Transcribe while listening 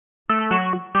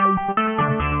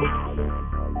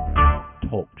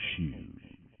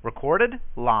Recorded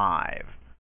live.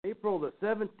 April the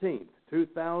 17th,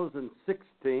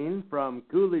 2016, from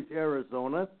Coolidge,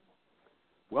 Arizona.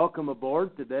 Welcome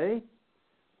aboard today.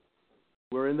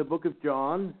 We're in the book of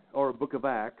John, or book of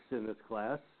Acts in this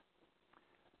class,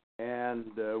 and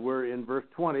we're in verse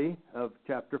 20 of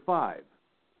chapter 5.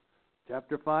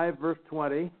 Chapter 5, verse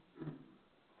 20,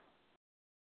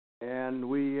 and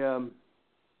we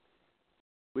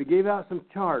gave out some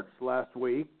charts last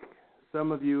week.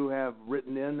 Some of you have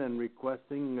written in and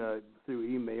requesting through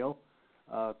email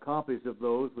copies of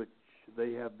those, which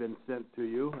they have been sent to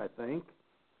you, I think.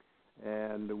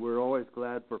 And we're always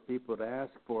glad for people to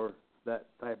ask for that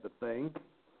type of thing.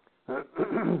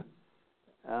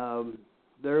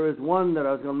 There is one that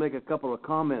I was going to make a couple of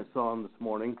comments on this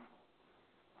morning,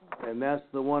 and that's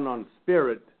the one on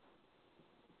spirit.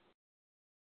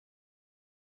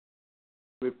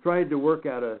 We've tried to work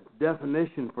out a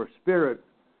definition for spirit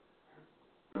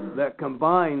that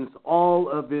combines all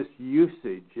of its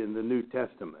usage in the New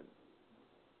Testament.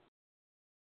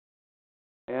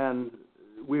 And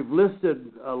we've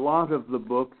listed a lot of the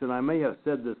books, and I may have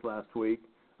said this last week,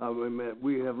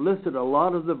 we have listed a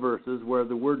lot of the verses where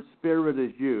the word spirit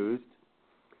is used.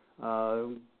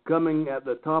 Coming at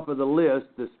the top of the list,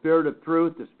 the spirit of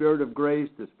truth, the spirit of grace,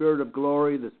 the spirit of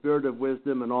glory, the spirit of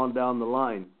wisdom, and on down the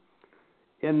line.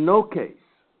 In no case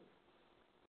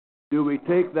do we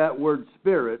take that word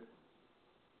spirit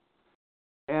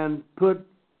and put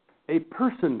a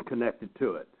person connected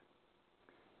to it.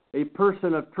 A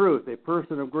person of truth, a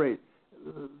person of grace.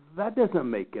 That doesn't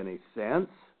make any sense.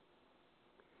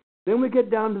 Then we get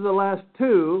down to the last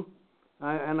two,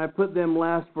 and I put them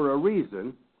last for a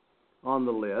reason on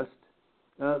the list,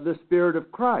 the Spirit of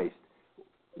Christ.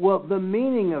 Well, the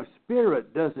meaning of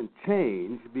spirit doesn't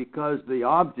change because the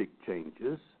object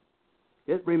changes.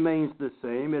 It remains the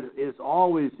same. It is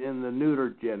always in the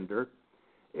neuter gender.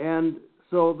 And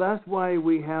so that's why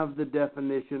we have the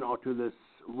definition to the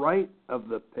right of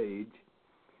the page.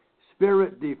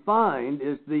 Spirit defined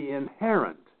is the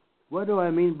inherent. What do I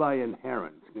mean by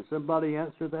inherent? Can somebody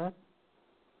answer that?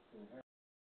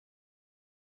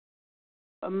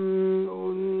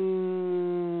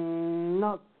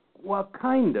 Not, well,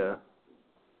 kinda.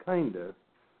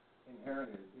 Inherent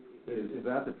is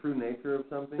that the true nature of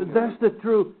something? That's the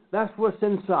true. That's what's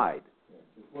inside.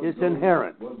 Yeah, it's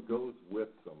inherent. What goes with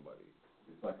somebody?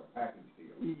 It's like a package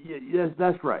deal. Yes,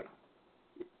 that's right.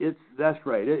 That's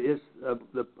right. It's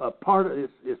a part of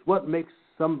it's what makes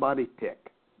somebody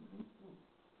tick.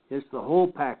 Mm-hmm. It's the whole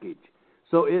package.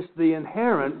 So it's the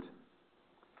inherent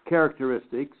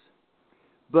characteristics,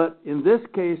 but in this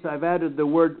case I've added the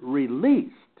word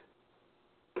released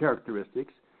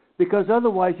characteristics because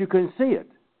otherwise you couldn't see it.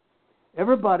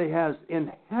 Everybody has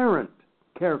inherent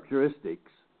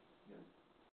characteristics,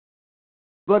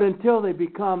 but until they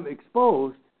become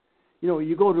exposed,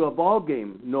 you go to a ball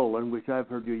game, Nolan, which I've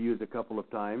heard you use a couple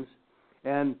of times,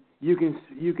 and you can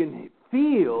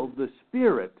feel the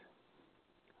spirit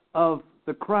of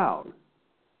the crowd.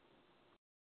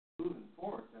 Moving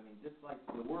force, just like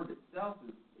the word itself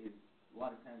is a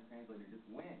lot of times translated just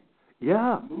wind.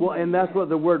 Yeah, well, and that's what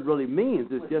the word really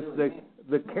means. It's just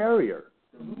the carrier.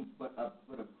 But a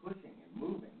pushing and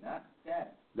moving, not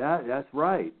static. That's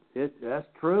right. That's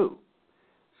true.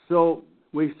 So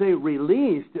we say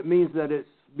released, it means that it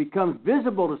becomes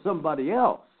visible to somebody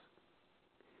else.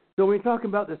 So when we talk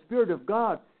about the Spirit of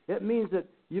God, it means that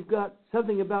you've got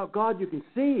something about God you can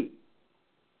see.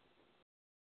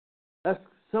 That's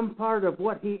some part of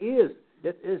what He is.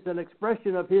 It is an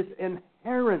expression of His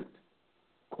inherent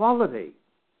quality.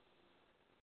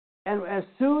 And as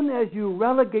soon as you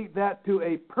relegate that to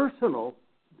a personal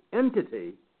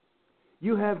entity,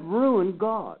 you have ruined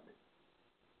God.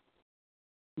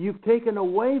 You've taken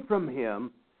away from Him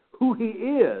who He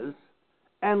is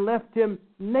and left Him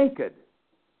naked.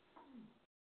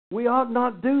 We ought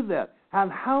not do that.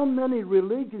 And how many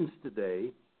religions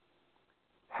today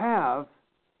have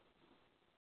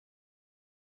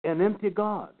an empty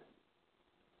God?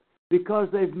 Because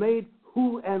they've made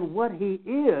who and what He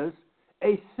is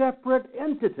a separate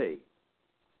entity.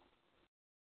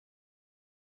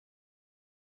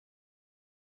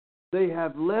 They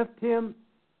have left Him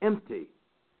empty.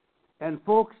 And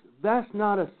folks, that's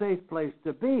not a safe place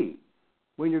to be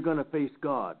when you're going to face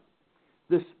God.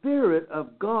 The Spirit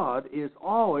of God is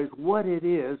always what it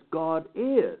is God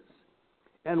is.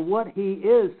 And what He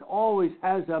is always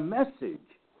has a message.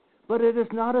 But it is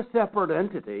not a separate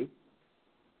entity.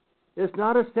 It's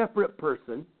not a separate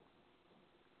person.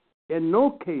 In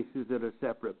no case is it a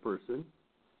separate person.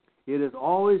 It is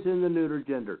always in the neuter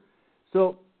gender.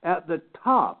 So at the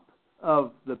top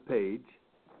of the page,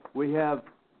 we have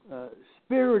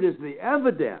Spirit is the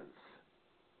evidence,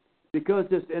 because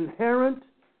it's inherent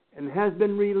and has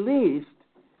been released.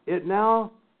 It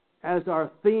now, as our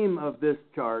theme of this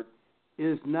chart,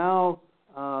 is now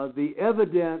the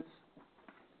evidence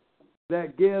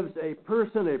that gives a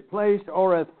person, a place,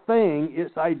 or a thing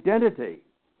its identity.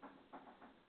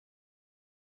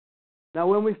 Now,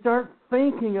 when we start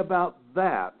thinking about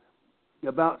that,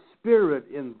 about Spirit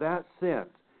in that sense,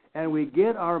 and we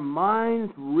get our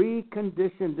minds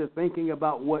reconditioned to thinking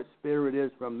about what Spirit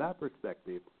is from that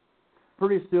perspective,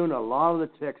 pretty soon a lot of the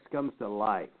text comes to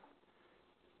life.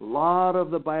 A lot of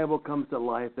the Bible comes to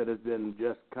life that has been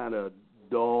just kind of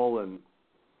dull and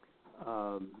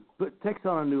but takes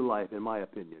on a new life, in my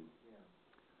opinion.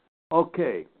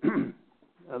 Okay,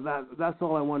 that's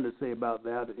all I wanted to say about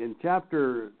that. In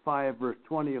chapter 5, verse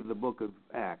 20 of the book of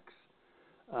Acts,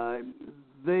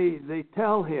 they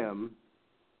tell him,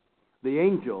 the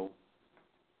angel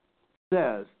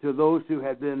says to those who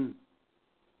had been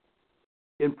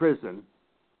in prison,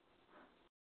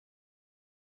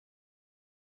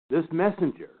 this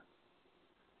messenger,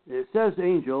 it says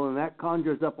angel, and that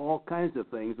conjures up all kinds of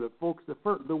things, but folks,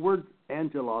 the word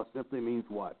angelos simply means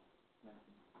what?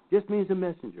 Just means a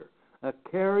messenger, a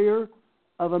carrier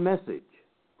of a message.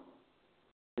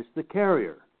 It's the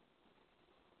carrier.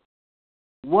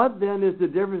 What then is the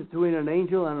difference between an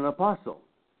angel and an apostle?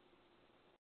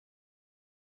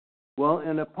 Well,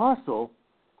 an apostle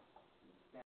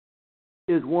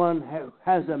is one who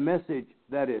has a message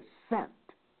that is sent.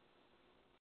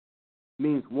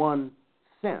 Means one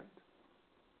sent.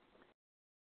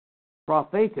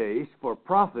 Prophetes, for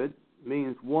prophet,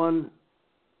 means one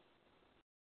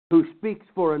who speaks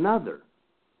for another.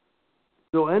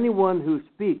 So anyone who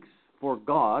speaks for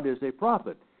God is a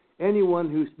prophet.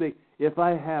 Anyone who speaks, if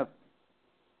I have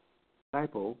a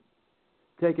disciple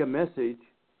take a message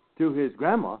to his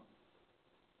grandma,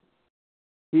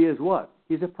 he is what?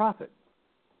 He's a prophet.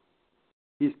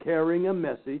 He's carrying a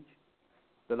message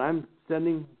that I'm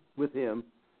sending with him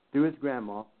to his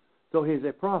grandma, so he's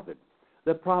a prophet.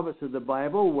 The prophets of the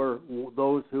Bible were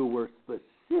those who were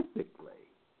specifically,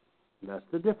 that's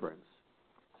the difference,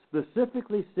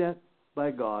 specifically sent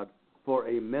by God for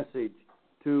a message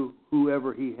to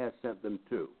whoever he has sent them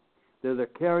to. They're the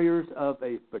carriers of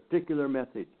a particular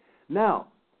message. Now,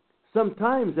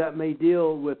 sometimes that may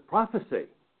deal with prophecy,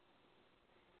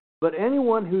 but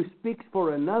anyone who speaks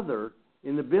for another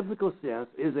in the biblical sense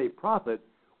is a prophet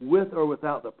with or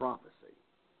without the prophecy.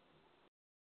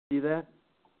 See that?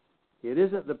 It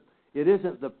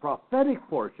isn't the prophetic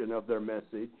portion of their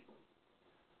message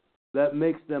that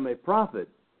makes them a prophet.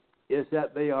 It's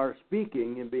that they are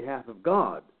speaking in behalf of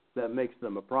God that makes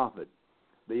them a prophet.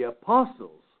 The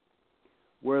apostles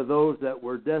were those that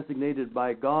were designated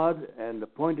by God and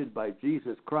appointed by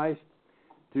Jesus Christ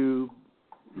to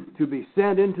be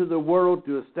sent into the world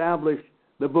to establish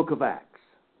the book of Acts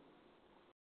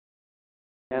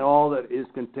and all that is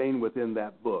contained within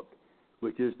that book,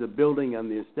 which is the building and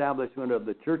the establishment of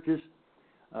the churches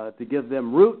to give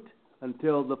them root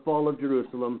until the fall of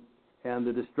Jerusalem and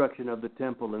the destruction of the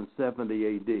temple in 70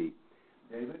 A.D.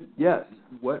 David? Yes.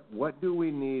 What do we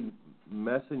need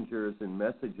messengers and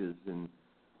messages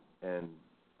and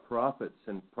prophets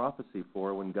and prophecy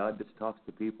for when God just talks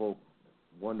to people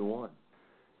one-to-one?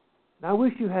 Now, I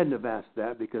wish you hadn't have asked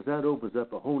that, because that opens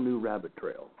up a whole new rabbit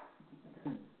trail.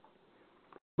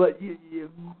 But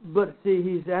see,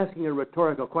 he's asking a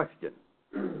rhetorical question.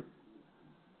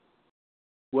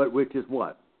 Which is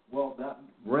what? Well, that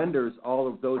renders all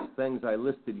of those things I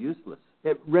listed useless.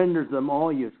 It renders them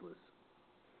all useless.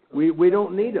 We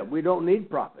don't need them. We don't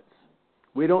need prophets.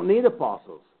 We don't need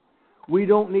apostles. We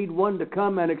don't need one to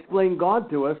come and explain God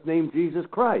to us named Jesus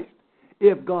Christ.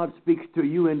 If God speaks to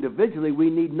you individually, we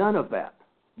need none of that.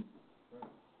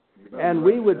 And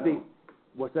we would be...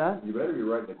 What's that? You better be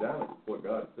writing it down. It's what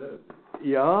God says.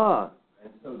 Yeah.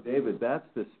 And so, David, that's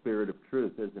the spirit of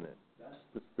truth, isn't it? That's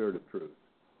the spirit of truth.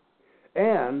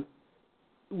 And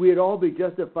we'd all be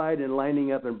justified in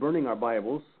lining up and burning our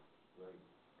Bibles. Right.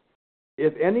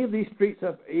 If any of these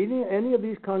any of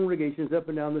these congregations up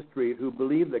and down the street who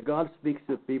believe that God speaks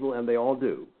to people, and they all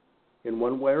do, in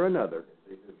one way or another,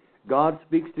 God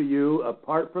speaks to you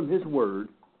apart from His Word,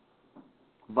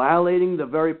 violating the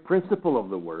very principle of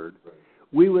the Word, right,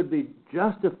 we would be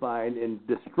justified in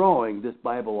destroying this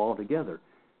Bible altogether.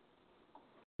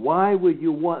 Why would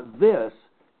you want this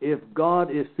if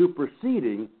God is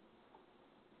superseding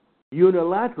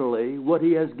unilaterally what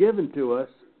He has given to us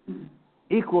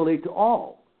equally to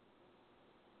all?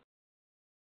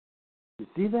 You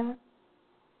see that?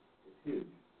 It's huge.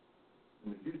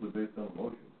 And it's usually based on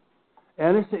emotion.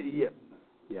 And it's,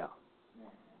 yeah.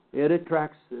 It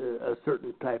attracts a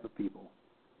certain type of people.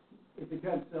 It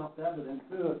becomes self-evident,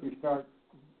 too, if you start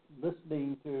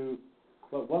listening to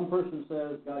what one person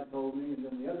says, God told me, and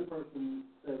then the other person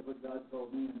says what God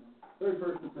told me, and the third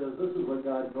person says, this is what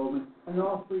God told me, and they're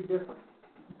all three different.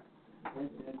 And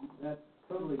that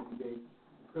totally negates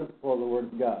the principle of the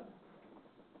Word of God.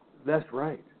 That's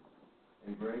right.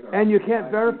 And, Greg, And you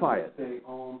can't verify it. Stay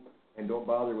home and don't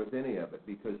bother with any of it,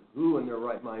 because who in their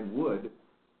right mind would,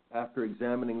 after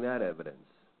examining that evidence?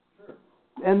 Sure.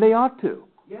 And they ought to.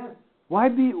 Yes. Why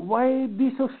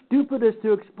be so stupid as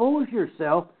to expose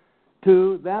yourself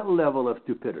to that level of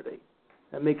stupidity?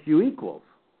 That makes you equals.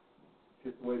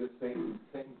 Just the way that Satan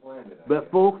planned it. But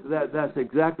folks, that's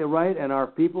exactly right, and our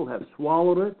people have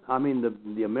swallowed it. I mean,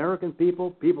 the American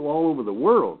people all over the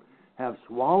world have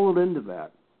swallowed into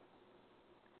that.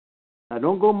 Now,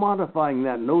 don't go modifying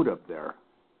that note up there.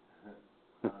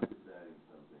 I'm just adding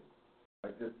something. I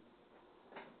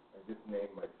just named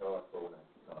my talk for when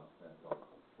I talk. That's all.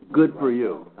 Good for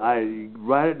you. I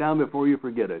write it down before you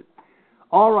forget it.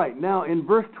 All right, now in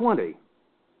verse 20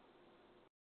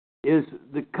 is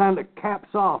the kind of caps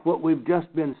off what we've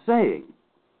just been saying.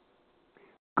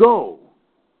 Go.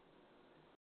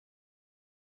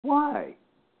 Why?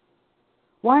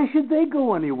 Why should they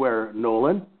go anywhere,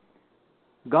 Nolan?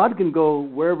 God can go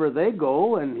wherever they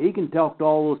go, and He can talk to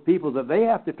all those people that they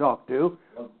have to talk to.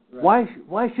 Well, right.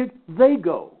 Why should they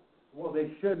go? Well,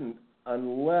 they shouldn't,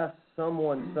 unless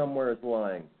someone somewhere is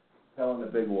lying, telling the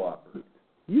big whopper.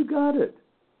 You got it.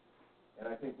 And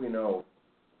I think we know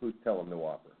who's telling the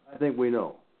whopper. I think we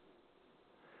know.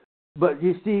 But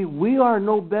you see, we are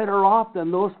no better off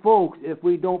than those folks if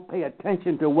we don't pay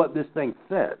attention to what this thing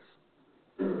says.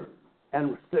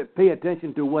 And pay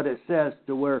attention to what it says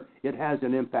to where it has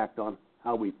an impact on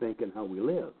how we think and how we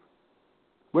live.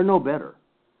 We're no better.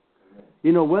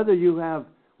 You know, whether you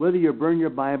burn your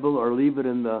Bible or leave it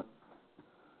in the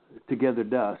together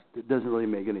dust, it doesn't really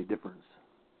make any difference.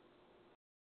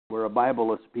 We're a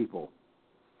Bibleless people.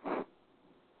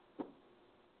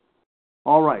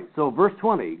 All right, so verse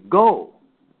 20, go.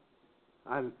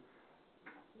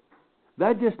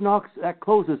 That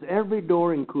closes every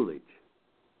door in Coolidge.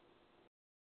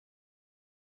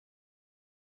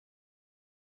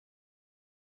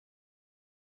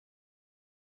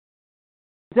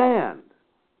 Stand.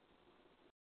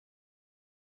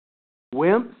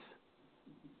 Wimps.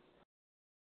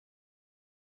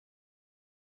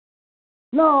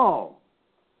 No.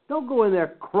 Don't go in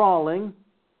there crawling,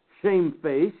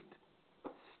 shamefaced.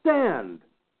 Stand.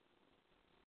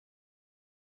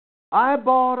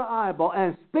 Eyeball to eyeball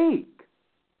and speak.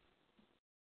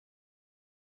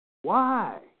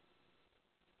 Why?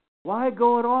 Why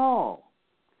go at all?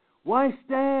 Why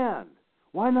stand?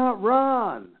 Why not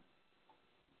run?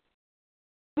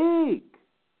 Speak.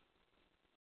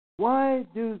 Why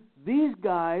do these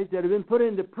guys that have been put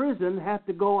into prison have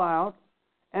to go out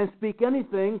and speak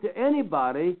anything to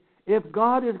anybody if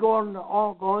God is going to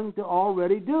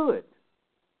already do it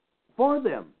for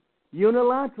them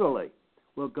unilaterally?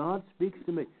 Well, God speaks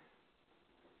to me.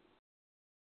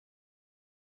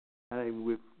 I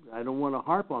don't want to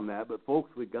harp on that, but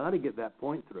folks, we've got to get that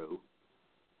point through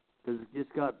because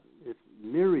it's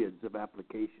myriads of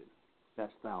application.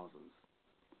 That's thousands.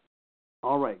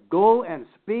 All right, go and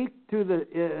speak in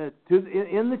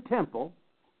the temple.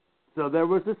 So there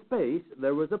was a space,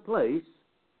 there was a place,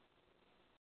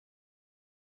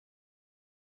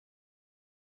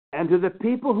 and to the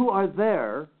people who are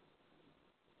there,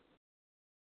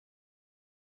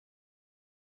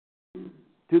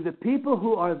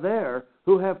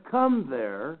 who have come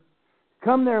there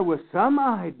with some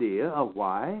idea of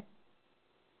why.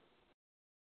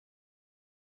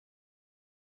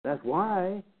 That's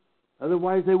why.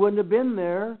 Otherwise, they wouldn't have been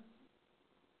there.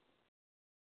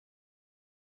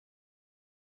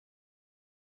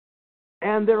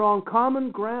 And they're on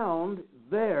common ground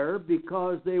there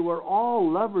because they were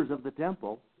all lovers of the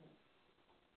temple.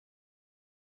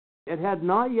 It had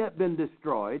not yet been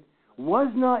destroyed,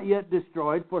 was not yet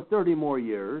destroyed for 30 more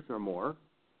years or more.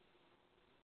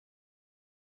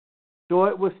 So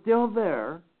it was still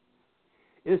there.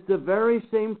 It's the very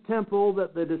same temple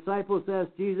that the disciples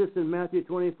asked Jesus in Matthew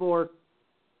 24,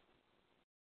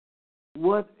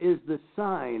 what is the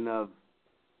sign of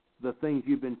the things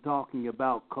you've been talking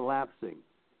about collapsing?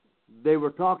 They were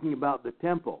talking about the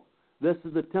temple. This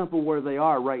is the temple where they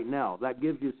are right now. That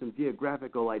gives you some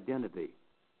geographical identity.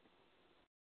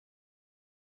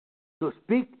 So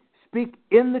speak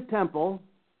in the temple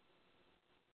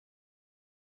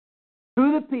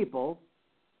to the people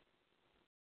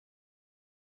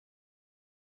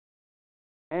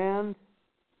and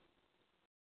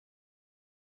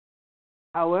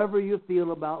however you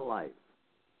feel about life.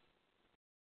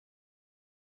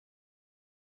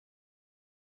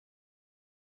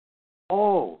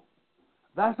 Oh,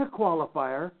 that's a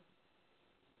qualifier.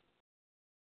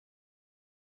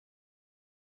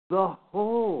 The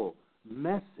whole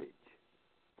message.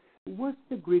 What's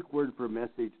the Greek word for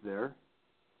message there?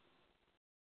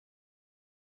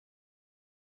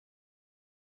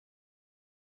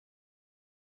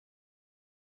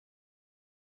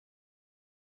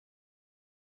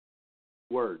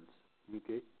 Words.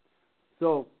 Okay.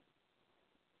 So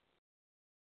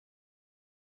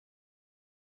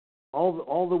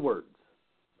all the words.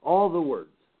 All the words.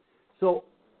 So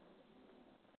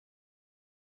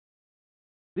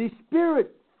the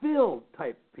Spirit-filled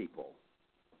type people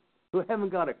who haven't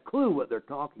got a clue what they're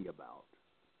talking about,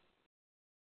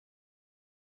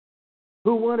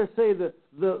 who want to say that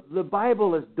the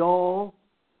Bible is dull,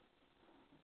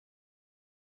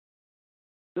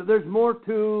 that there's more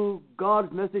to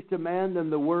God's message to man than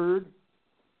the Word,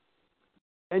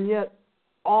 and yet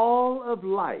all of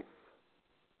life,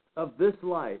 of this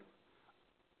life,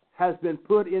 has been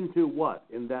put into what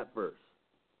in that verse?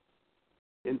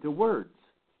 Into words.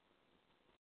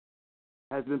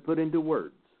 Has been put into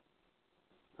words.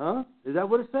 Huh? Is that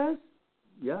what it says?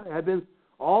 Yeah, it had been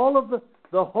all of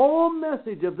the whole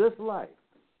message of this life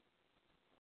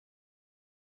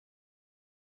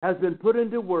has been put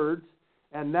into words,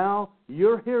 and now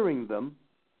you're hearing them.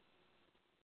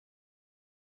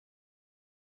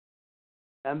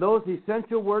 And those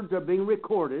essential words are being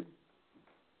recorded.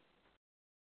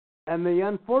 And the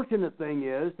unfortunate thing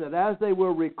is that as they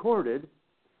were recorded,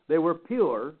 they were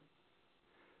pure.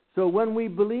 So when we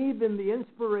believe in the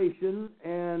inspiration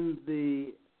and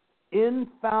the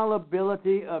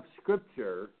infallibility of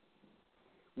Scripture,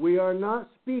 we are not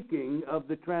speaking of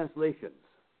the translations.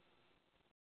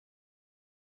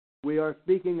 We are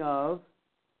speaking of,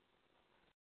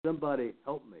 somebody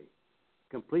help me,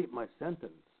 complete my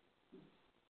sentence.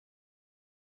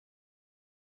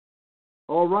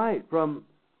 All right, from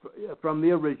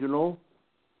the original,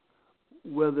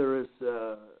 whether it's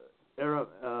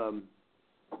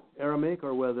Aramaic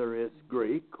or whether it's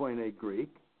Greek, Koine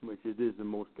Greek, which it is in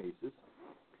most cases.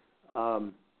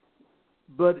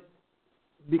 But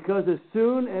because as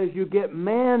soon as you get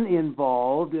man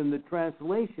involved in the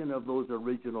translation of those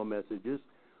original messages,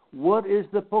 what is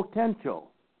the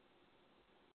potential?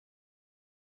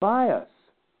 Bias.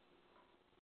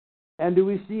 And do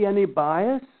we see any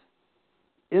bias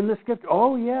in the Scripture?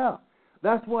 Oh, yeah.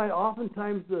 That's why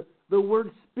oftentimes the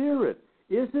word Spirit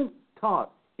isn't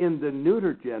taught in the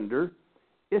neuter gender.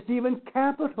 It's even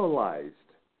capitalized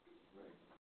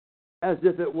as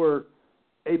if it were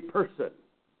a person.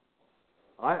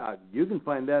 You can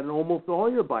find that in almost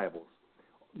all your Bibles.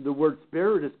 The word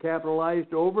Spirit is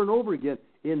capitalized over and over again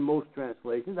in most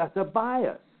translations. That's a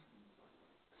bias.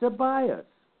 It's a bias.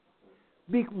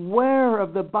 Beware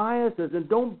of the biases and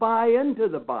don't buy into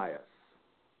the bias.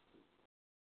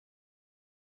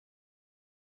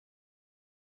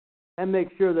 And make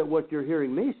sure that what you're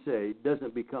hearing me say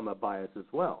doesn't become a bias as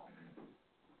well.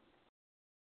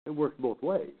 It works both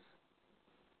ways.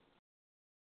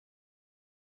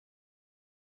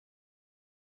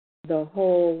 The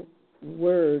whole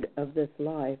word of this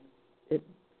life, it's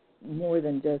more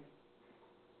than just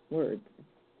words.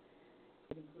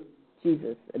 It includes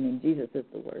Jesus. I mean, Jesus is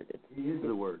the Word. He is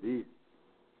the Word.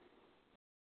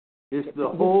 It's the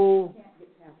whole... You can't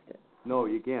get past it. No,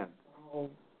 you can't.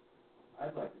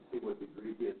 I'd like to see what the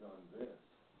Greek is on this.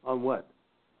 On what?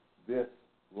 This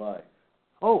life.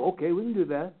 Oh, okay, we can do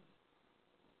that.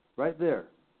 Right there.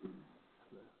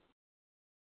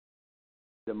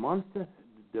 Demonstrative.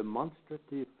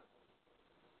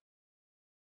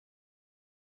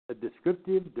 A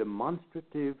descriptive,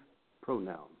 demonstrative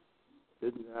pronoun.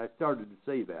 I started to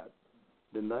say that,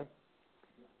 didn't I?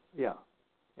 Yeah.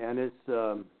 And it's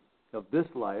of this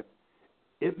life.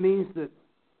 It means that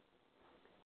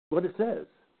what it says,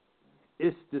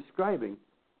 it's describing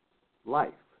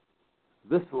life.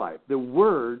 This life. The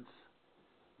words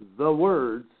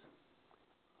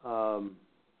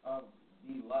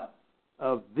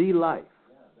Of the life.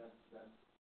 Yeah, that's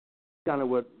kind of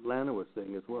what Lana was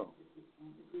saying as well.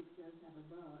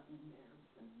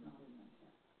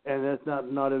 And that's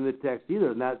not in the text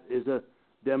either. And that is a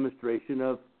demonstration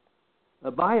of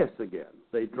a bias again.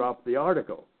 They dropped the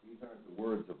article. These aren't the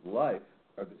words of life.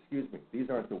 These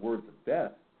aren't the words of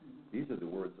death. These are the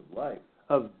words of life.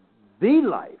 Of the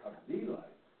life. Of the life.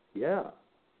 Yeah.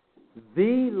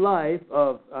 The life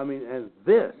of, and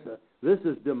this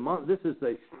is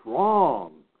a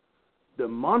strong,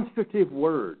 demonstrative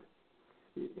word.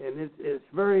 And it's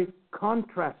very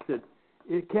contrasted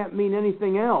it can't mean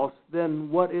anything else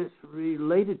than what it's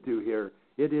related to here.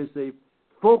 It is a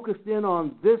focused in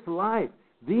on this life.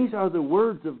 These are the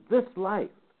words of this life.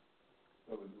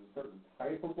 So it's a certain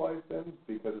type of life then?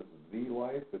 Because it's the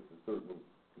life, it's a certain,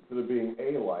 instead of being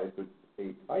a life, it's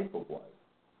a type of life.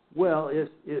 Well,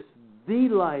 it's the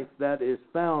life that is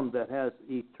found that has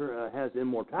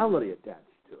immortality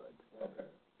attached to it. Okay.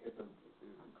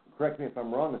 Correct me if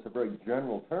I'm wrong, it's a very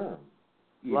general term.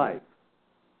 Even. Life.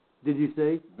 Did you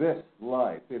say? This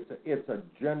life. It's a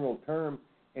general term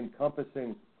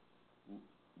encompassing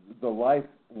the life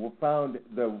found,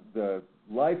 the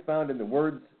life found in the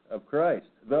words of Christ,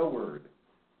 the Word.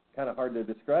 Kind of hard to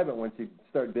describe it once you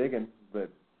start digging, but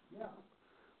Yeah.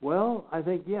 Well, I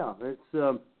think it's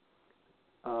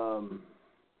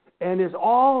and it's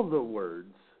all the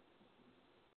words.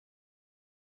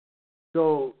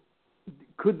 So,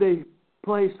 could they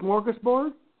play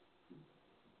smorgasbord?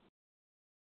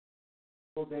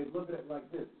 well, they look at it like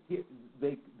this.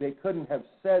 They couldn't have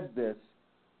said this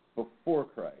before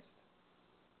Christ.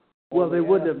 Well, they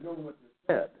wouldn't have known what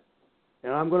said.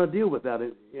 And I'm going to deal with that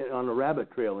on a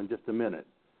rabbit trail in just a minute.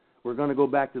 We're going to go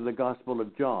back to the Gospel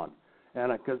of John.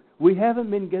 And because we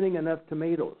haven't been getting enough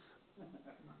tomatoes.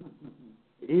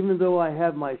 Even though I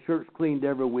have my shirts cleaned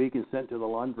every week and sent to the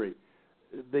laundry,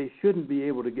 they shouldn't be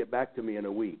able to get back to me in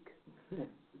a week.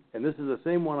 And this is the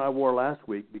same one I wore last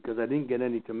week because I didn't get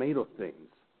any tomato stains.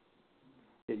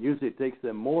 It usually takes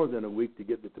them more than a week to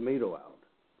get the tomato out.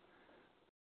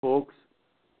 Folks,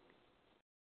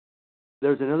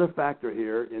 there's another factor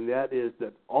here, and that is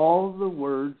that all the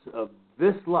words of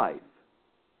this life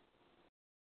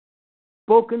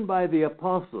spoken by the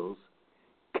apostles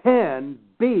can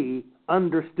be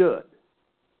understood.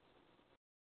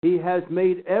 He has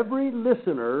made every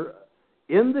listener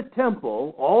in the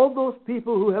temple, all those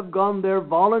people who have gone there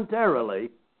voluntarily,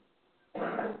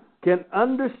 can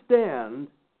understand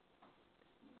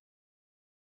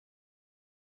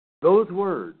those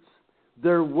words.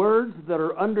 They're words that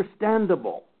are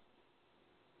understandable,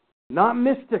 not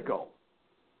mystical.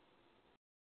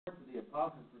 The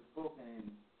apostles were spoken in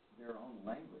their own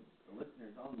language, the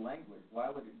listener's own language. Why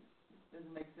would it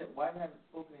doesn't make sense? Why have it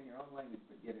spoken in your own language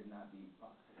but yet it not be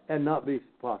possible? And not be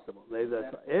possible.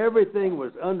 Everything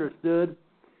was understood,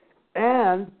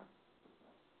 and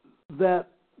that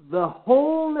the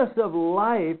wholeness of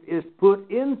life is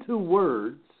put into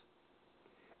words,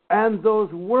 and those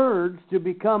words, to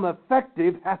become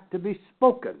effective, have to be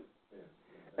spoken.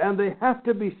 And they have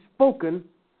to be spoken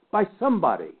by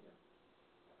somebody.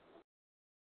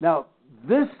 Now,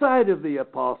 this side of the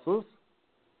apostles,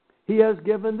 he has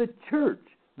given the church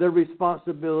the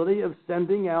responsibility of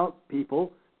sending out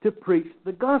people to preach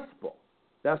the gospel.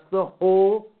 That's the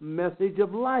whole message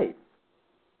of life.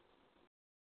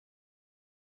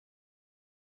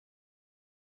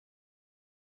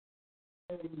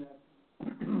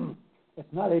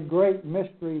 It's not a great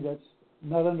mystery that's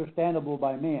not understandable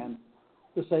by man.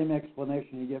 The same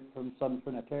explanation you get from some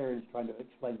Trinitarians trying to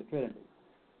explain the Trinity.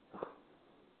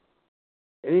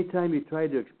 Anytime you try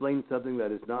to explain something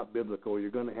that is not biblical, you're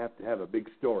going to have a big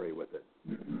story with it.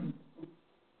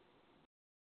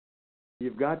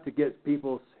 You've got to get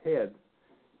people's head.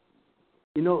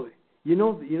 You know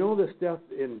the stuff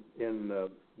in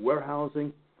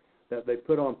warehousing that they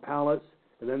put on pallets,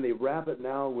 and then they wrap it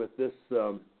now with this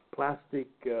plastic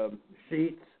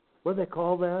sheets. What do they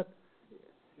call that?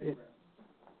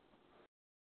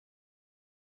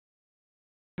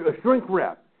 Shrink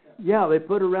wrap. Yeah, they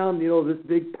put around, this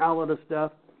big pallet of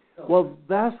stuff. Well,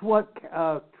 that's what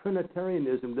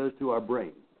Trinitarianism does to our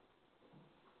brain.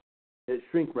 It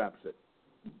shrink wraps it.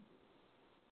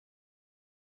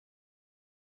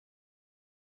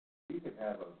 You could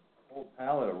have a whole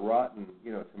pallet of rotten,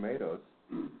 tomatoes,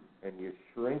 and you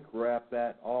shrink wrap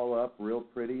that all up real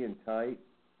pretty and tight,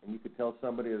 and you could tell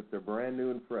somebody that they're brand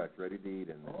new and fresh, ready to eat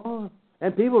in there. Oh,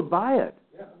 and people buy it.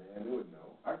 Yeah, they would know.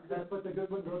 Just put the good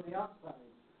ones on the outside.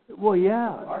 Well, yeah.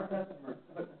 Our customers,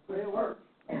 but it works.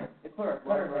 They put our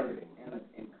cutter heads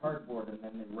in cardboard and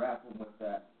then they wrap them with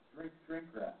that shrink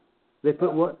wrap. They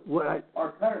put what?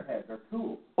 Our cutter heads, our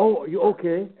tools. Oh,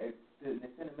 okay. They send them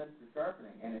in for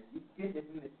sharpening, and if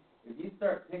you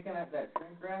start picking at that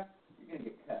shrink wrap, you're gonna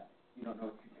get cut. You don't know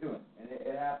what you're doing, and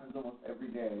it happens almost every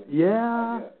day.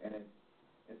 Yeah. And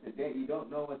it's a day you don't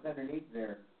know what's underneath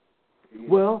there.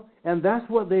 Well, and that's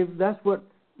what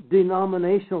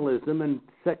denominationalism and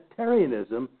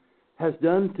sectarianism has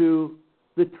done to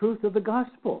the truth of the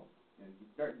gospel. And if you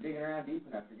start digging around deep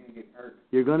enough, you're going to get hurt.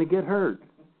 You're going to get hurt.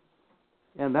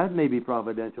 And that may be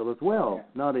providential as well. Yeah.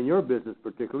 Not in your business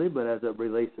particularly, but as it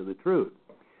relates to the truth.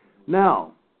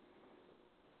 Now,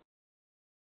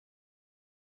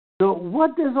 So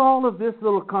what does all of this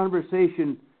little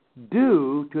conversation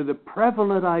do to the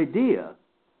prevalent idea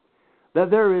that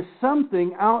there is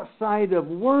something outside of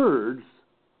words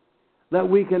that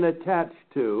we can attach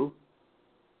to,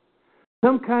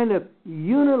 some kind of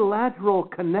unilateral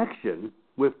connection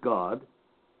with God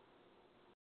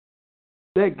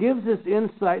that gives us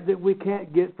insight that we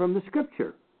can't get from the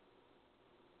Scripture?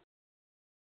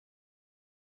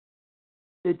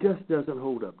 It just doesn't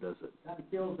hold up, does it? Kind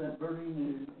of kills that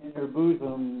burning in your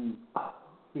bosom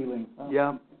feeling. Huh?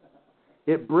 Yeah.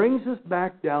 It brings us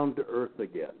back down to earth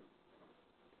again.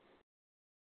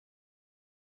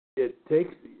 It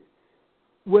takes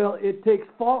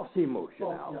false emotion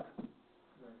out.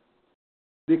 Yeah.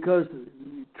 Because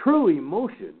true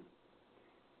emotion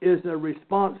is a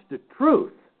response to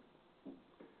truth.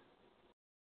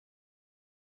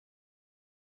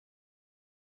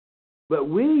 But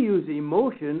we use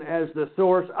emotion as the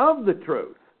source of the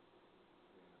truth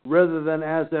rather than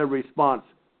as a response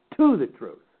to the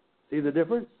truth. See the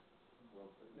difference?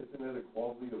 Isn't it a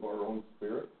quality of our own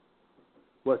spirit?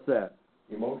 What's that?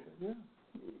 Emotion.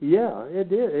 Yeah,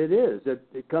 it is.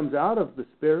 It comes out of the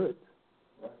Spirit,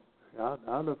 Right.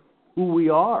 out of who we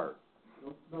are.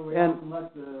 So we And- often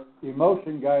let the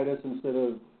emotion guide us instead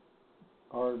of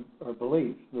our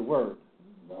beliefs, the Word.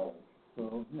 No.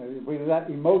 So if we let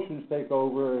emotions take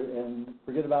over and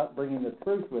forget about bringing the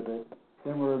truth with it,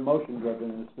 then we're emotion-driven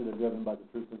instead of driven by the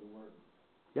truth of the Word.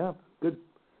 Yeah, good.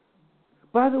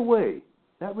 By the way,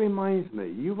 that reminds me,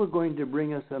 you were going to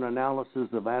bring us an analysis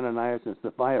of Ananias and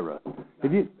Sapphira.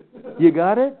 Have you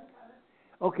got it?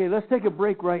 Okay, let's take a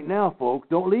break right now, folks.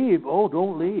 Don't leave. Oh,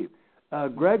 don't leave.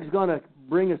 Greg's going to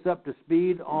bring us up to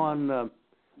speed on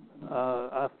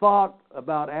a thought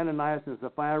about Ananias and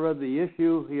Sapphira. The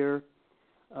issue here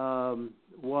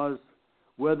was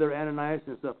whether Ananias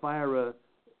and Sapphira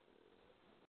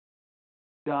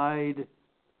died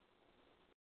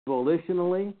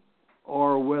volitionally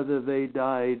or whether they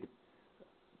died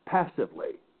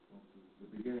passively.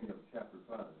 The beginning of chapter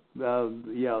 5.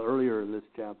 Earlier in this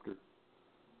chapter.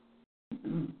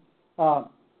 So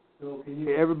can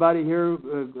you? Everybody here?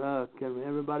 Can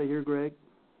everybody hear Greg?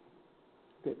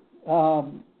 The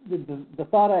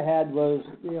thought I had was,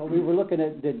 we were looking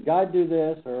at, did God do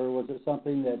this, or was it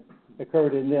something that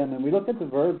occurred in them? And we looked at the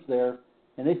verbs there,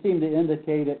 and they seem to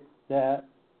indicate that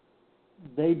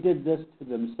they did this to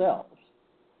themselves.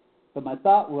 But my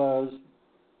thought was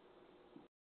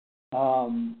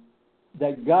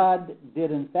that God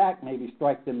did in fact maybe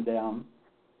strike them down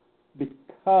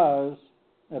because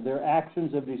of their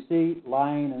actions of deceit,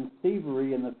 lying, and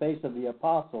thievery in the face of the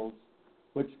apostles,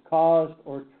 which caused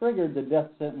or triggered the death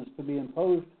sentence to be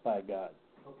imposed by God.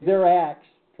 Okay. Their acts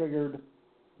triggered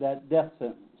that death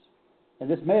sentence. And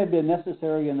this may have been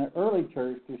necessary in the early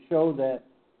church to show that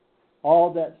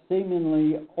all that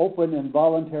seemingly open and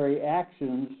voluntary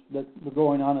actions that were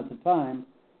going on at the time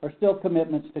are still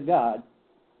commitments to God,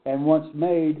 and once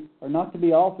made are not to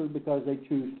be altered because they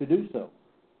choose to do so.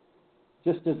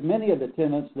 Just as many of the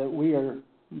tenets that we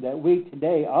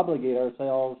today obligate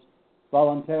ourselves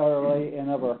voluntarily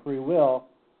and of our free will,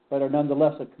 but are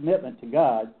nonetheless a commitment to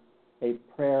God, a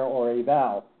prayer or a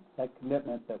vow, that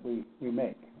commitment that we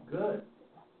make. Good.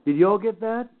 Did you all get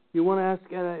that? You want to ask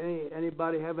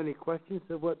anybody have any questions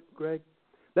of what, Greg?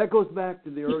 That goes back to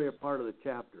the earlier part of the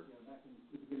chapter.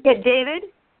 Yeah,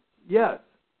 David? Yes.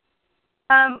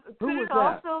 Could was it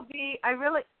that? also be,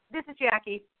 this is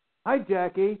Jackie. Hi,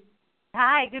 Jackie.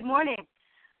 Hi, good morning.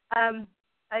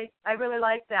 I really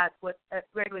like that, what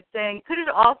Greg was saying. Could it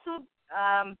also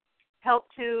help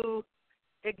to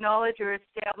acknowledge or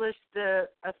establish the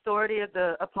authority of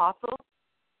the apostles?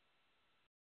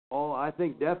 Oh, I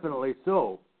think definitely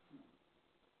so.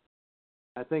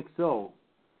 I think so.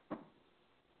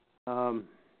 And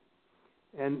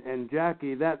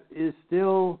Jackie, that is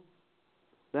still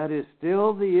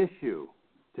the issue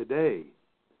today,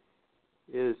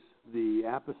 is the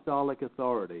apostolic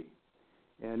authority.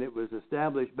 And it was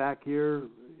established back here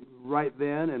right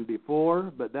then and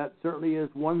before, but that certainly is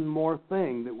one more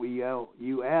thing that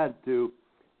you add to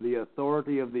the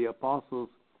authority of the apostles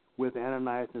with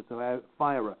Ananias and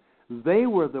Sapphira. They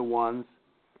were the ones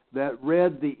that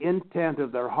read the intent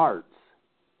of their hearts.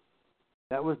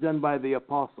 That was done by the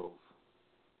apostles.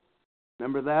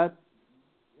 Remember that?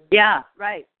 Yeah,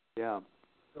 right. Yeah.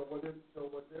 So was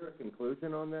there a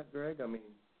conclusion on that, Greg? I mean,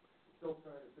 still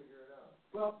trying to figure it out.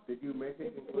 Well, did you make a we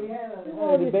conclusion? had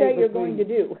What do you say you're going to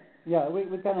do? Yeah, we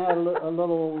kind of had a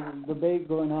little debate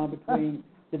going on between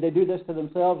did they do this to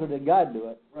themselves or did God do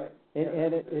it? Right.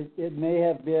 And it may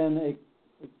have been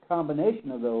a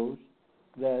combination of those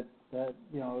that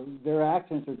their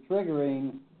actions are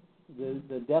triggering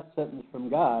the death sentence from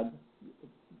God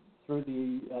through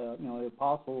the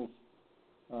apostles,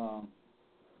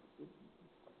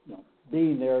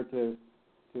 being there to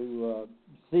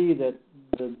see that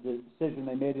the decision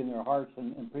they made in their hearts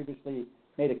and previously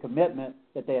made a commitment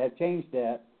that they had changed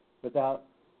that without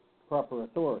proper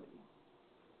authority.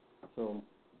 So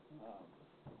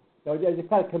it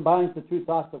kind of combines the two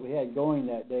thoughts that we had going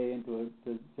that day into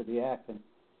the act,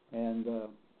 and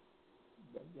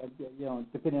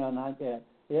depending on how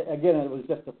again, it was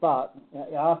just a thought.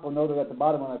 I also noted at the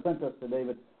bottom when I sent this to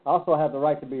David, I also have the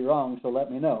right to be wrong, so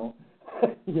let me know.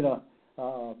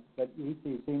 But he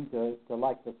seemed to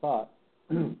like the thought.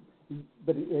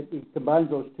 But it combines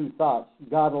those two thoughts.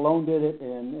 God alone did it,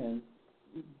 and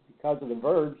because of the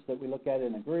verbs that we look at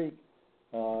in the Greek,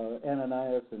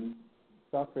 Ananias and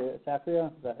Sapphira,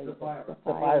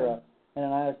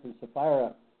 Ananias and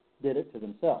Sapphira did it to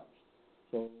themselves.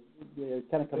 So it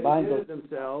kind of combines those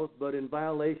themselves, but in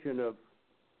violation of.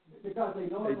 Because they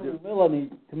know it was will, and he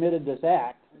committed this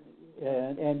act,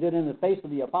 and then in the face of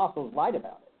the apostles lied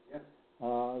about it. Yes.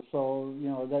 So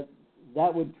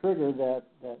that would trigger that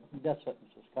death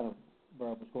sentence. Is kind of where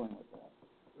I was going with that.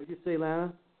 What did you say,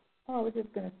 Lana? Oh, I was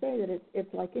just going to say that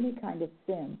it's like any kind of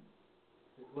sin.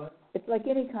 What? It's like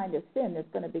any kind of sin. There's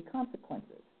going to be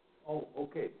consequences. Oh,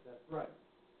 okay, that's right.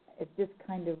 It just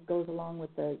kind of goes along with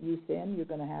you sin. You're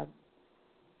going to have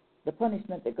the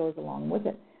punishment that goes along with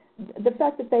it. The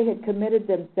fact that they had committed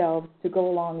themselves to go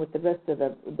along with the rest of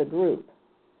the group,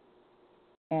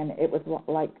 and it was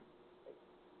like,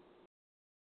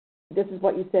 this is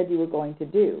what you said you were going to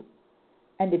do.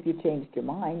 And if you changed your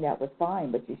mind, that was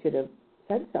fine, but you should have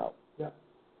said so. Yeah.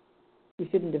 You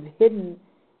shouldn't have hidden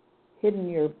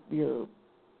your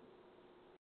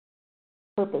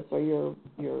purpose or your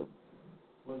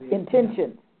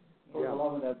intentions. Yeah.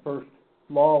 Along with that first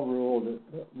law rule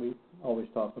that we always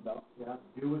talk about. Yeah.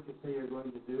 Do what you say you're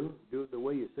going to do. Do it the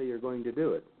way you say you're going to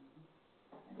do it.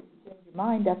 And if you change your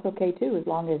mind, that's okay too, as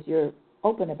long as you're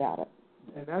open about it.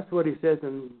 And that's what he says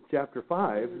in chapter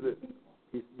 5. That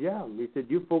he said,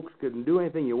 you folks can do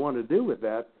anything you want to do with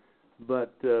that,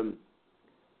 but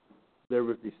there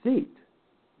was deceit,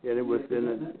 and it was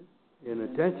an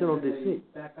intentional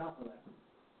deceit. Back off of that.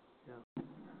 Yeah.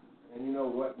 And you know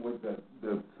what? With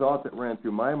the thought that ran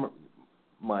through my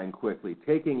mind quickly,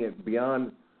 taking it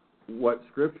beyond what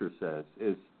Scripture says,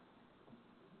 is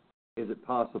it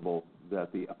possible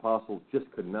that the apostles just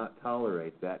could not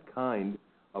tolerate that kind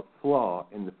of flaw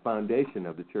in the foundation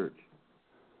of the church?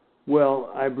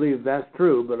 Well, I believe that's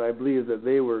true, but I believe that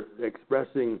they were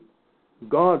expressing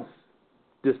God's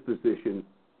disposition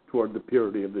toward the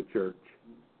purity of the church.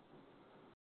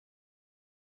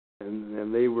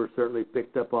 And they were certainly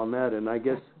picked up on that, and I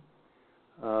guess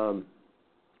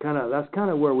that's kind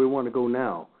of where we want to go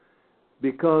now.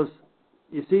 Because,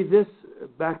 you see, this,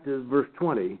 back to verse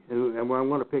 20, and I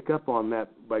want to pick up on that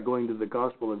by going to the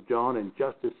Gospel of John in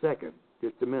just a second,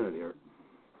 just a minute here.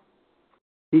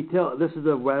 This is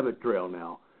a rabbit trail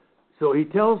now. So he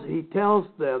tells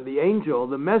them, the angel,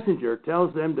 the messenger,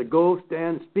 tells them to go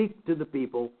stand, speak to the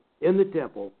people in the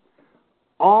temple.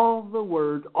 All the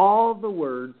words,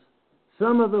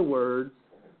 some of the words,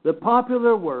 the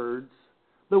popular words,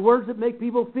 the words that make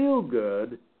people feel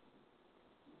good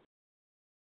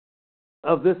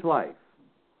of this life.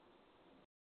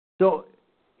 So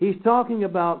he's talking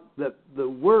about that the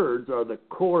words are the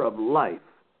core of life.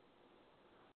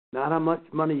 Not how much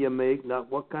money you make,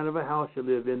 not what kind of a house you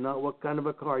live in, not what kind of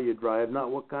a car you drive, not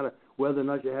whether or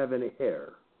not you have any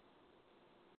hair.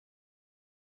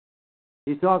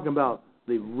 He's talking about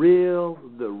the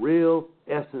real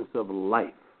essence of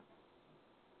life.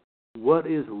 What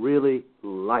is really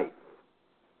life?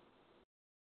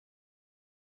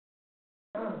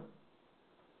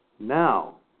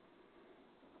 Now,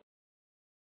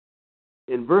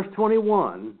 in verse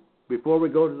 21, before we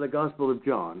go to the Gospel of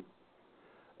John,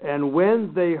 and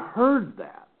when they heard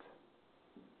that,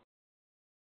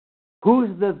 who's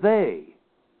the they?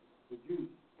 The Jews.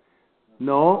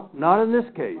 No, not in this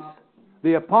case.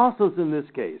 The apostles in this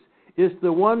case. It's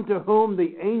the one to whom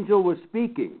the angel was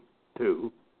speaking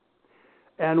to.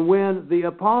 And when the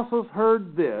apostles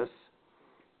heard this,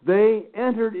 they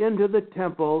entered into the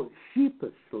temple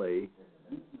sheepishly.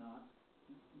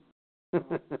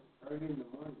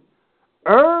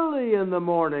 Early in the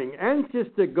morning, anxious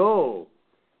to go,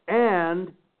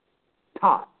 and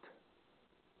taught.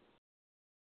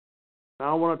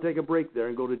 Now I want to take a break there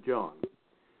and go to John.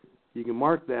 You can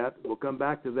mark that. We'll come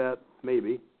back to that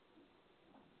maybe,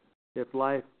 if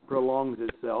life prolongs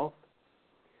itself.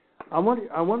 I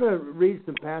want to read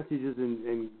some passages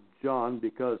in John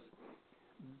because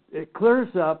it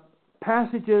clears up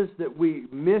passages that we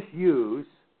misuse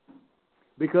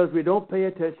because we don't pay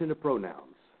attention to pronouns.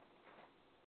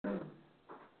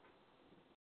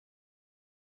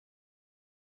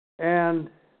 And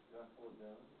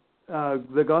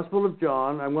the Gospel of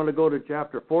John, I'm going to go to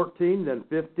chapter 14, then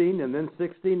 15, and then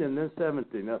 16, and then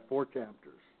 17. That's 4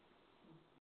 chapters.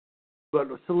 But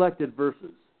selected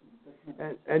verses.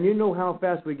 And you know how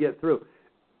fast we get through.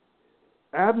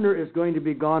 Abner is going to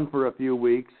be gone for a few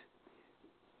weeks.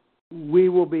 We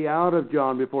will be out of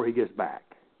John before he gets back.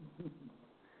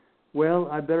 Well,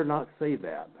 I better not say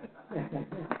that.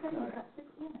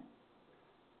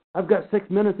 I've got 6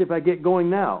 minutes if I get going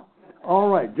now. All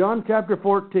right, John chapter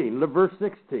 14, verse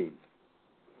 16.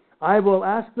 I will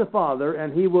ask the Father,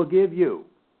 and he will give you.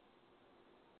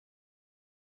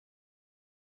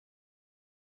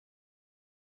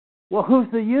 Well, who's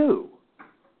the you?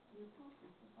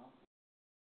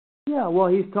 Yeah, well,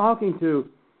 he's talking to,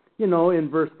 in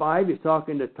verse 5, he's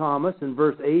talking to Thomas. In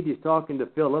verse 8, he's talking to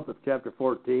Philip of chapter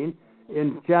 14.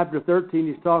 In chapter 13,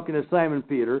 he's talking to Simon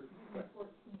Peter.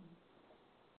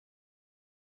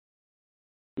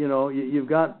 You've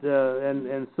got,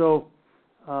 and so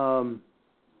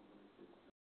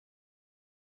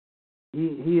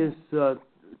he is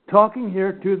talking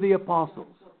here to the apostles.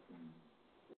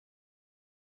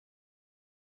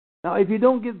 Now, if you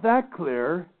don't get that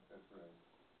clear,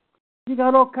 you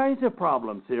got all kinds of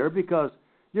problems here because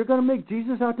you're going to make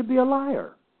Jesus out to be a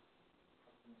liar.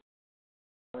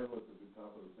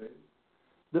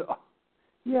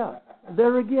 Yeah,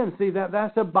 there again, see,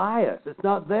 that's a bias. It's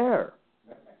not there.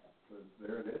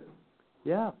 There it is.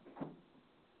 Yeah.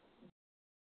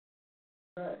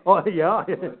 Right. Oh, yeah.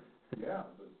 Yeah,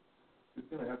 but he's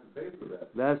going to have to pay for that.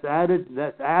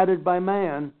 That's added by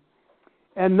man.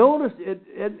 And notice it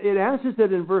answers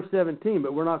it in verse 17,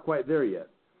 but we're not quite there yet.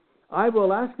 I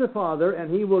will ask the Father,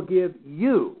 and he will give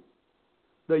you.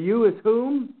 The you is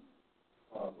whom?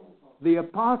 Apostles. The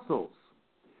apostles.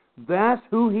 That's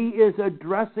who he is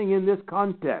addressing in this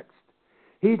context.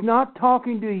 He's not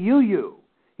talking to you.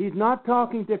 He's not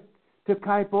talking to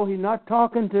Kaipo. He's not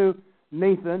talking to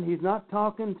Nathan. He's not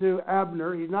talking to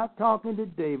Abner. He's not talking to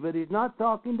David. He's not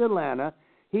talking to Lana.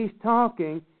 He's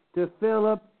talking to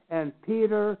Philip and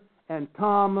Peter and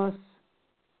Thomas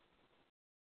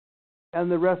and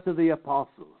the rest of the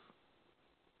apostles.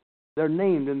 They're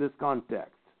named in this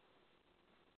context.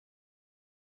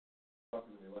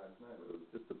 Talking to me last night, it was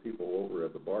just the people over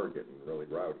at the bar getting really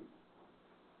rowdy.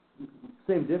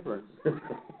 Same difference.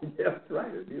 Yeah, that's right.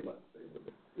 It'd be about the same.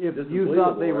 If This is you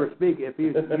thought they believable, were right? speaking, if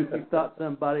you thought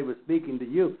somebody was speaking to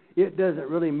you, it doesn't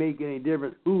really make any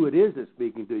difference who it is that's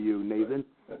speaking to you, Nathan.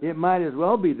 Right. It might as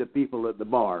well be the people at the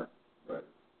bar. Right.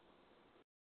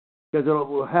 Because it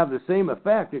will have the same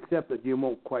effect, except that you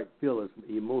won't quite feel as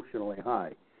emotionally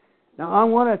high. Now, I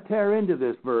want to tear into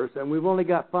this verse, and we've only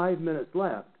got 5 minutes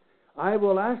left. I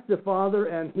will ask the Father,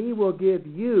 and he will give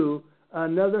you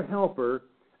another helper,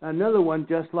 another one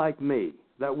just like me.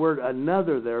 That word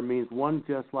another there means one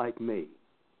just like me.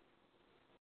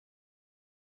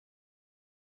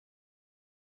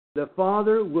 The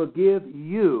Father will give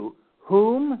you,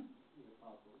 whom?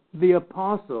 The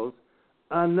apostles,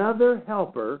 another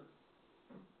helper.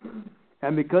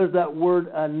 And because that word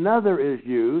another is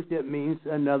used, it means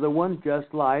another one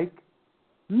just like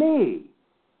me.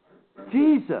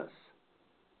 Jesus.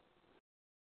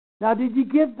 Now, did you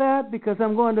get that? Because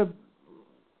I'm going to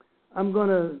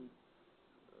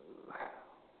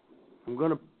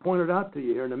point it out to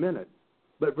you here in a minute.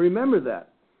 But remember that.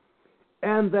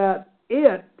 And that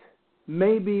it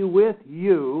may be with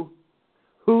you.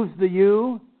 Who's the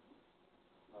you?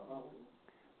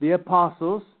 The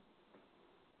apostles.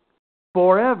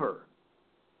 Forever.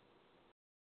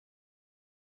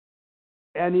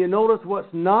 And you notice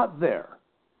what's not there.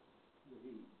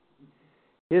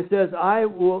 It says, I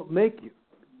will make you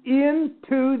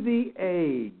into the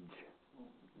age.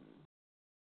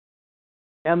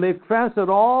 And they've translated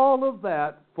all of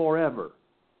that forever.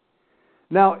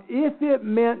 Now, if it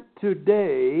meant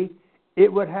today,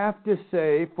 it would have to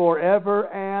say forever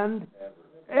and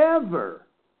ever.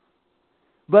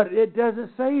 But it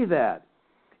doesn't say that.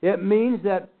 It means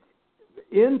that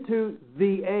into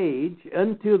the age,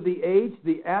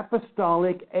 the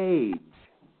apostolic age.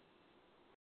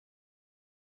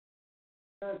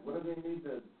 What do they need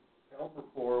the helper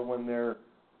for when they're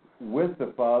with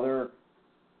the Father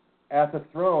at the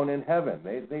throne in heaven?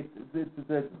 The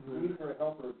need for a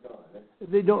helper is gone.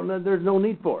 They don't. There's no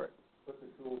need for it. Put the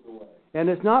tools away. And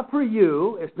it's not for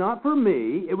you. It's not for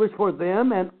me. It was for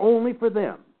them and only for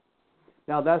them.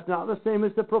 Now, that's not the same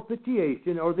as the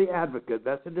propitiation or the advocate.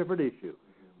 That's a different issue.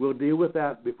 We'll deal with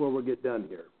that before we get done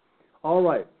here. All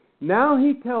right. now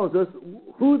he tells us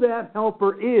who that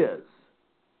helper is.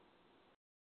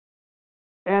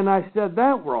 And I said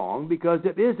that wrong because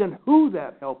it isn't who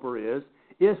that helper is,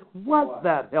 it's what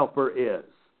that helper is.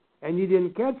 And you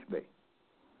didn't catch me.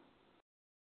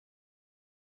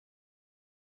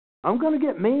 I'm going to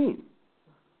get mean.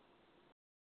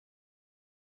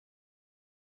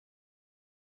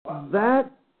 Why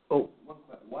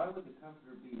would the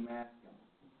Comforter be masculine?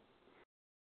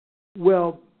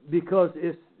 Well, because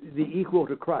it's the equal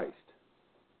to Christ.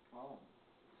 Oh.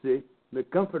 See? The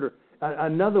Comforter,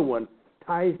 another one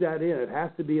ties that in. It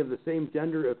has to be of the same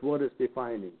gender as what it's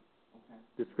defining,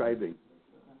 describing.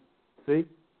 See?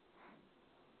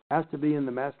 Has to be in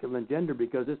the masculine gender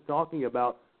because it's talking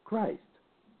about Christ.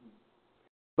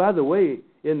 By the way,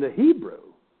 in the Hebrew,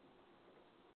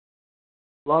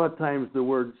 a lot of times the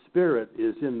word spirit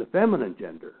is in the feminine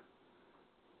gender.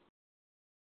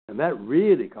 And that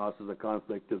really causes a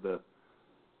conflict to the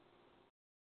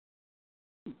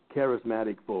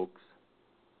charismatic folks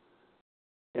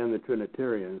and the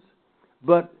Trinitarians.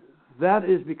 But that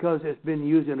is because it's been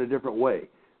used in a different way.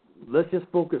 Let's just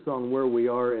focus on where we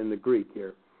are in the Greek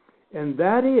here. And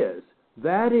that is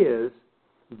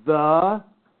the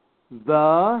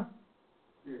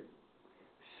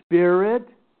Spirit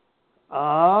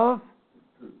of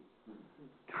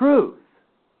truth.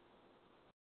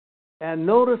 And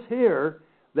notice here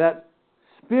that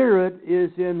Spirit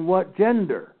is in what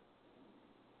gender?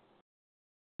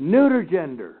 Neuter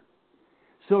gender.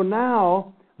 So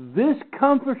now, this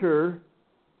Comforter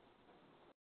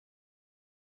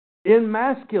in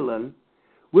masculine,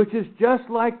 which is just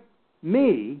like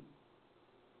me,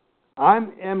 I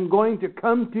am going to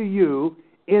come to you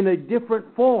in a different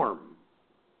form.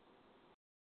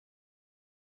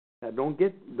 Now, don't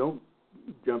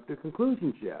jump to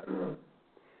conclusions yet.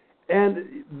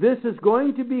 And this is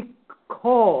going to be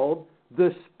called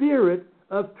the Spirit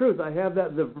of truth. I have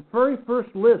that the very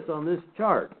first list on this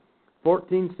chart,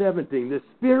 1417. The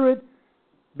Spirit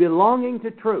belonging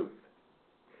to truth.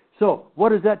 So, what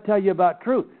does that tell you about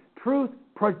truth? Truth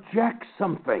projects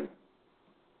something.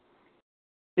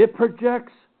 It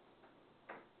projects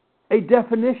a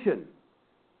definition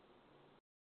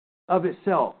of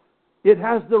itself. It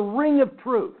has the ring of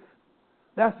truth.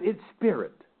 That's its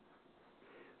spirit.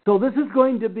 So this is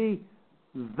going to be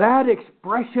that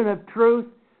expression of truth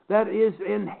that is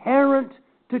inherent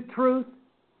to truth,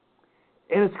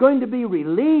 and it's going to be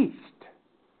released.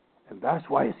 And that's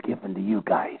why it's given to you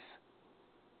guys.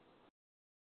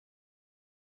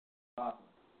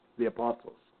 The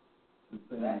apostles.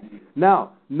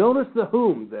 Now, notice the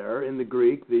whom there in the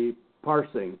Greek, the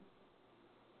parsing.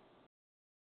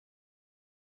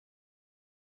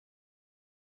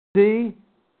 See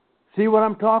what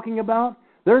I'm talking about?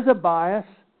 There's a bias.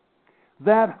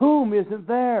 That whom isn't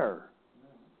there.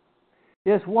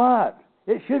 It's what?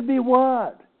 It should be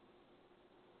what?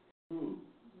 Who.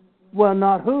 Well,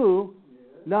 not who.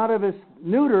 Not if it's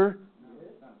neuter.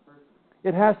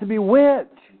 It has to be which.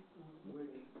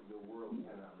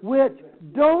 Which.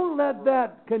 Don't let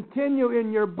that continue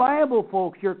in your Bible,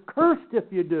 folks. You're cursed if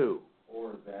you do.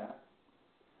 Or that.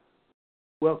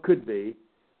 Well, could be.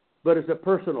 But it's a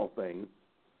personal thing.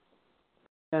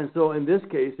 And so in this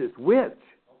case, it's which.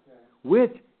 Okay.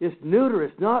 Which is neuter.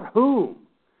 It's not whom.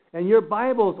 And your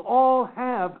Bibles all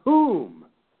have whom.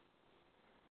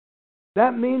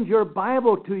 That means your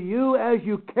Bible to you as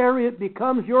you carry it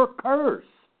becomes your curse.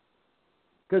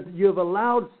 Because you've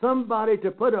allowed somebody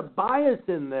to put a bias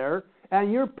in there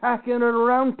and you're packing it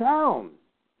around town.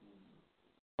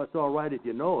 That's all right if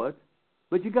you know it.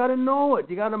 But you got to know it.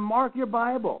 You got to mark your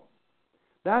Bible.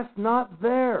 That's not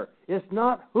there. It's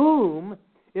not whom.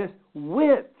 It's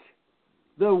which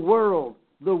the world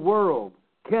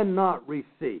cannot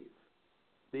receive.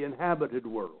 The inhabited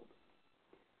world.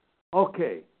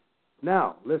 Okay,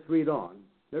 now let's read on.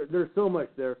 There's so much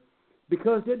there.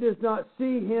 Because it does not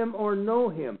see him or know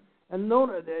him. And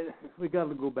notice, we got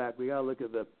to go back. We got to look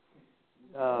at the...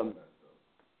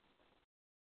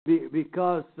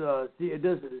 because, see, it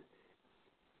doesn't...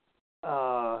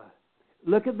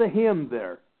 look at the him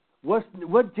there.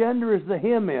 What gender is the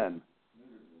him in?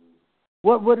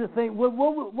 What would it think?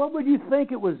 What would you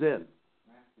think it was in?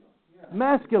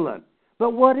 Masculine.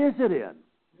 But what is it in?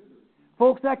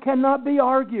 Folks, that cannot be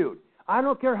argued. I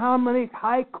don't care how many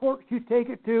high courts you take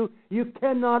it to, you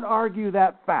cannot argue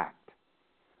that fact.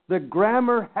 The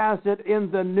grammar has it in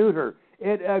the neuter.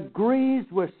 It agrees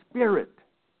with spirit.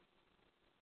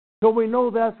 So we know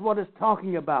that's what it's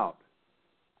talking about.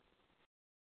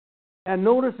 And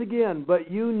notice again,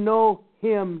 but you know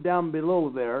him down below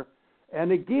there.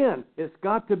 And again, it's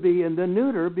got to be in the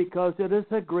neuter because it is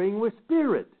agreeing with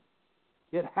spirit.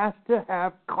 It has to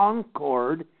have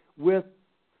concord with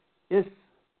its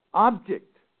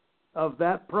object of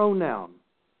that pronoun.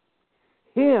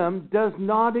 Him does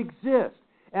not exist.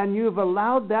 And you've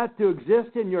allowed that to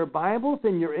exist in your Bibles,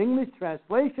 in your English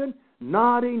translation.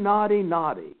 Naughty, naughty,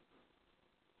 naughty.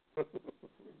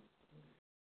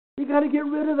 You got to get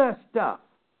rid of that stuff.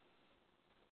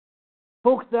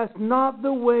 Folks, that's not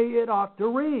the way it ought to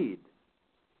read.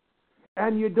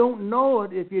 And you don't know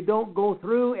it if you don't go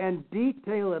through and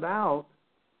detail it out.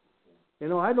 You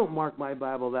know, I don't mark my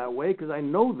Bible that way because I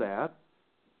know that.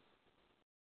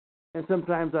 And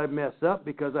sometimes I mess up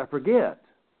because I forget.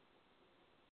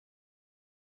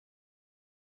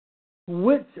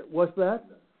 What's that?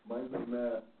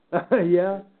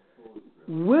 Yeah.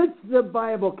 Which the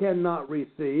Bible cannot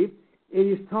receive. It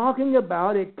is talking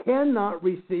about it cannot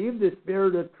receive the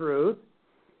Spirit of truth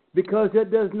because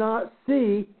it does not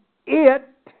see it,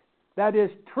 that is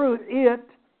truth,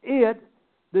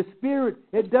 the Spirit.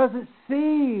 It doesn't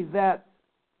see that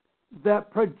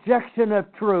projection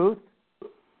of truth.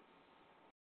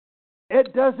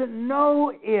 It doesn't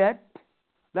know it,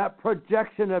 that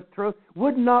projection of truth,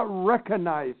 would not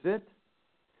recognize it.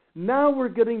 Now we're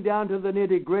getting down to the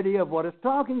nitty-gritty of what it's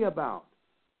talking about.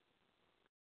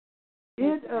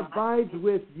 It abides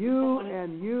with you,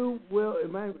 and you will.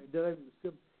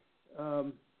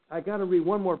 I got to read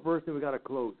one more verse, and we got to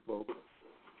close, folks.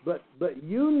 But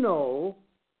you know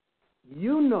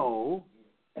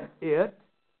it,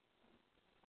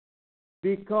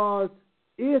 because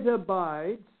it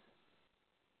abides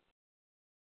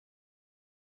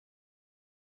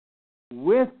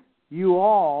with you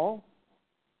all,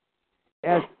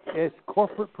 as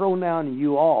corporate pronoun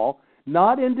you all,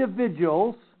 not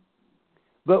individuals,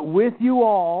 but with you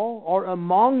all, or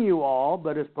among you all,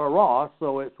 but it's paros,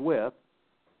 so it's with.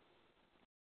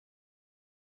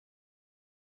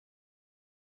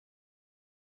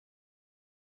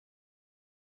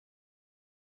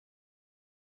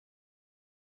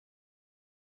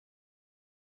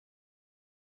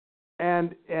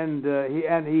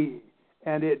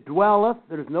 And it dwelleth.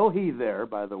 There's no he there,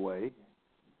 by the way.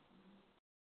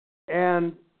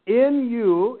 And in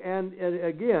you, and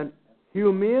again,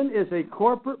 human is a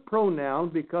corporate pronoun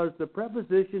because the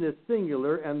preposition is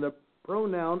singular and the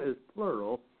pronoun is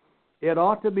plural. It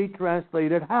ought to be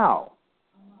translated how?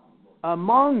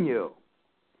 Among you.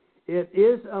 It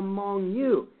is among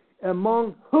you.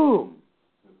 Among whom?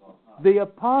 The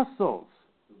apostles.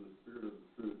 So the Spirit of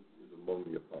the truth is among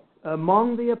the apostles.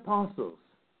 Among the apostles.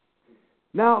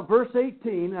 Now, verse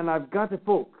 18, and I've got to,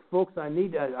 folks, I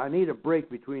need a break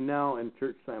between now and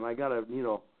church time. I got to,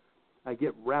 I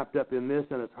get wrapped up in this,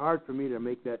 and it's hard for me to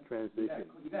make that transition.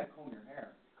 You got to comb your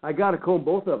hair. I got to comb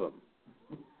both of them.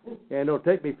 And it'll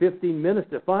take me 15 minutes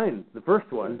to find the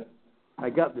first one. I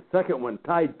got the second one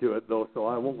tied to it, though, so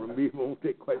it won't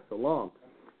take quite so long.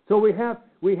 So we have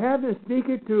been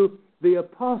speaking to the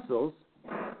apostles,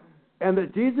 and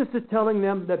that Jesus is telling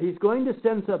them that he's going to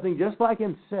send something just like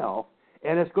himself,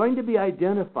 and it's going to be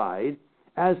identified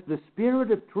as the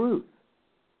Spirit of truth.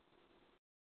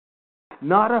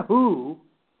 Not a who,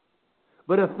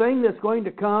 but a thing that's going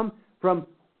to come from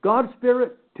God's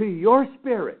Spirit to your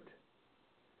spirit.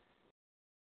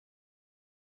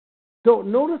 So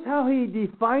notice how he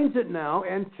defines it now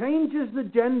and changes the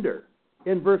gender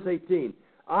in verse 18.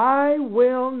 I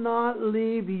will not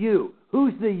leave you.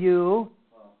 Who's the you?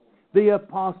 The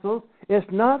apostles. It's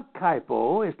not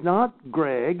Kaipo. It's not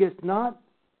Greg. It's not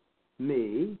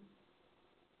me.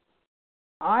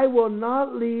 I will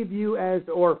not leave you as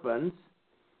orphans.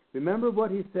 Remember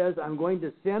what he says, I'm going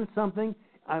to send something.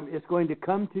 It's going to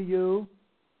come to you.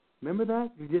 Remember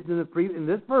that? You did in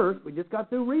this verse. We just got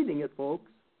through reading it, folks.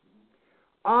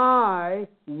 I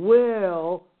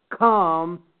will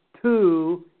come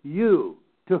to you.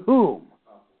 To whom?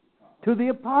 To the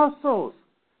apostles.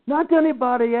 Not to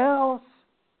anybody else.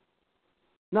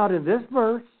 Not in this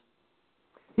verse.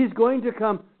 He's going to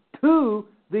come to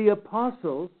the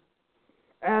apostles,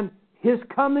 and his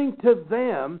coming to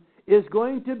them is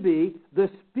going to be the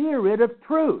Spirit of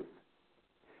truth.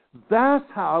 That's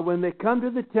how, when they come to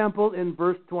the temple in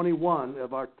verse 21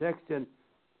 of our text in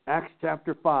Acts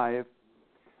chapter 5,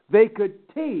 they could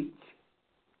teach,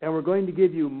 and we're going to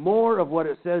give you more of what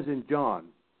it says in John.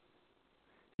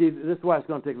 See, this is why it's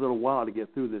going to take a little while to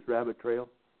get through this rabbit trail.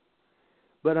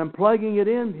 But I'm plugging it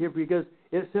in here because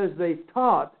it says they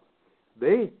taught,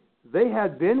 they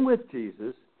had been with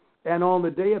Jesus, and on the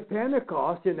day of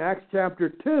Pentecost in Acts chapter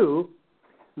 2,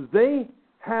 they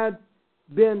had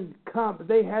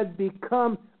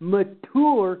become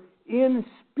mature in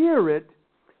spirit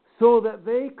so that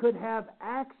they could have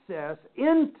access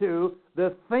into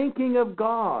the thinking of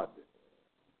God.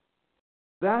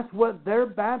 That's what their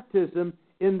baptism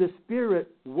in the Spirit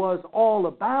was all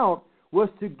about, was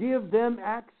to give them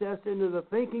access into the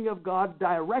thinking of God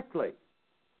directly.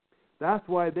 That's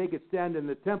why they could stand in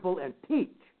the temple and teach.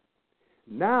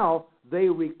 Now they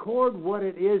record what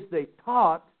it is they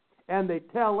taught, and they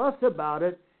tell us about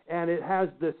it, and it has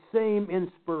the same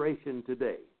inspiration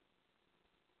today.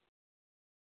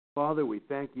 Father, we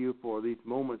thank you for these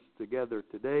moments together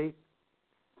today.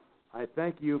 I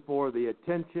thank you for the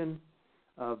attention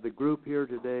of the group here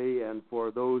today and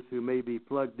for those who may be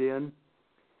plugged in.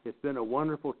 It's been a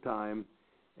wonderful time,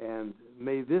 and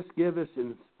may this give us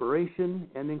inspiration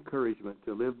and encouragement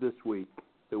to live this week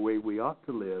the way we ought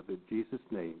to live. In Jesus'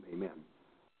 name, amen.